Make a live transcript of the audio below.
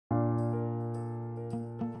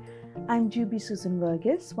I'm Juby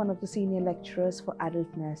Varghese, one of the senior lecturers for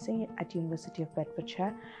adult nursing at University of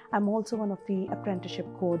Bedfordshire. I'm also one of the apprenticeship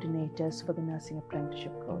coordinators for the nursing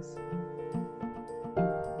apprenticeship course.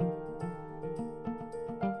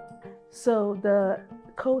 So the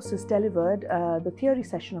course is delivered, the theory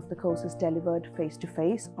session of the course is delivered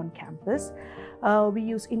face-to-face on campus. We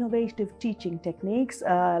use innovative teaching techniques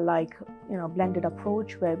like blended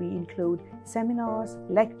approach, where we include seminars,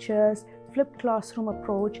 lectures, flipped classroom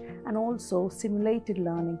approach, and also simulated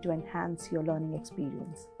learning to enhance your learning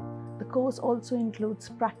experience. The course also includes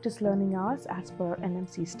practice learning hours as per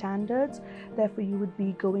NMC standards. Therefore, you would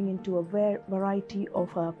be going into a variety of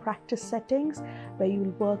practice settings where you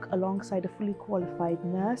will work alongside a fully qualified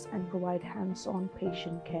nurse and provide hands-on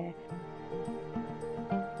patient care.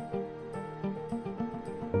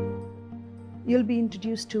 You'll be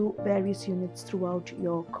introduced to various units throughout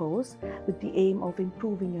your course with the aim of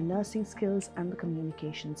improving your nursing skills and the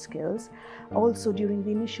communication skills. Also, during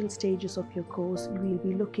the initial stages of your course, we will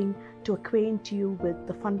be looking to acquaint you with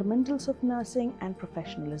the fundamentals of nursing and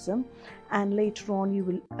professionalism. And later on, you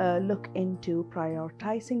will look into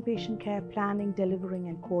prioritizing patient care, planning, delivering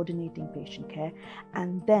and coordinating patient care.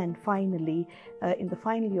 And then finally, in the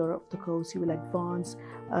final year of the course, you will advance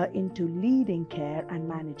into leading care and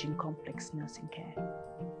managing complex nursing care.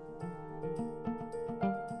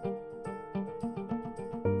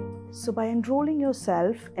 So by enrolling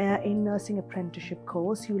yourself in nursing apprenticeship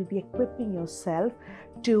course, you will be equipping yourself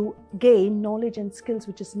to gain knowledge and skills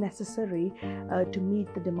which is necessary to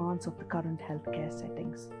meet the demands of the current healthcare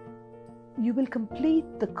settings. You will complete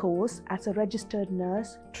the course as a registered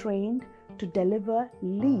nurse trained to deliver,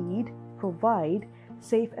 lead, provide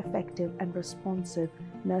safe, effective and responsive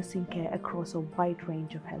nursing care across a wide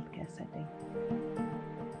range of healthcare settings.